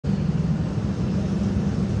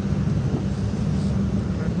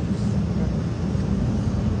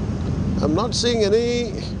I'm not seeing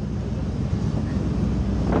any.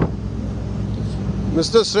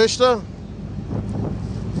 Mr. Shrestha,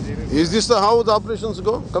 is this how the operations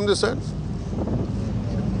go? Come this side.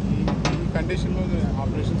 Condition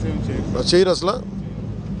operations Cheyra asla?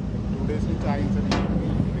 2 days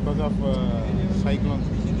because of cyclones.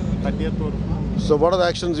 30th. So what are the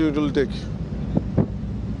actions you will take?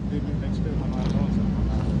 Next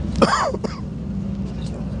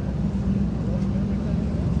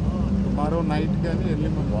tomorrow night early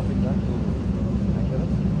morning.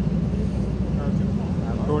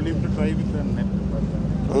 I told him to try with the net.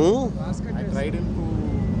 I tried him to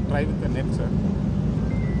try with the net, sir.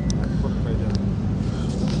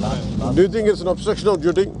 Do you think it's an obstruction of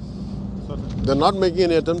duty? They're not making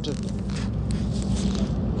any attempt.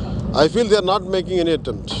 I feel they're not making any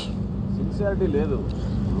attempt. Sincerity ledu.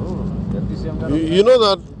 You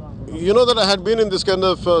know that I had been in this kind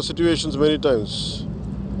of situations many times.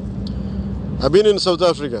 I've been in South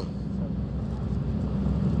Africa.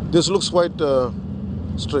 This looks quite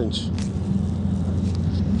strange.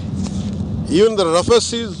 Even the roughest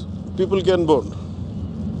seas, people can board.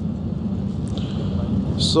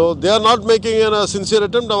 So they are not making a sincere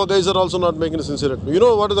attempt. Our guys are also not making a sincere attempt. You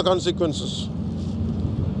know what are the consequences?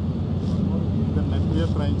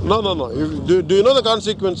 No. Do you know the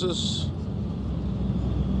consequences?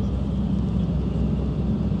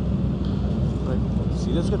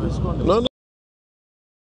 No.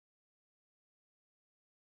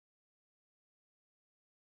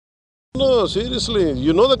 No, seriously,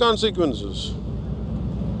 you know the consequences.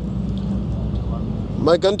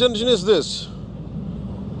 My contention is this.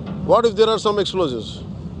 What if there are some explosives?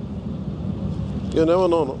 You never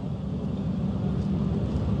know, no?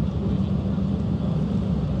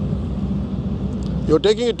 You're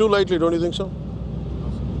taking it too lightly, don't you think so?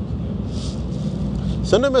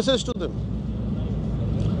 Send a message to them.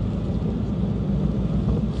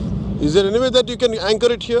 Is there any way that you can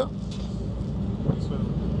anchor it here?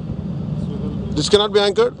 This cannot be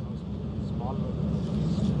anchored?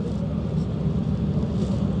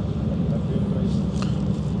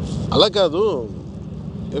 Alakadu,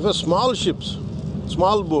 if a small ships,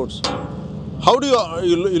 small boats, how do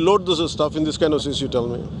you load this stuff in this kind of seas, you tell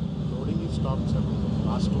me? Loading is stopped, sir.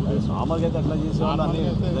 Last 2 days. Normal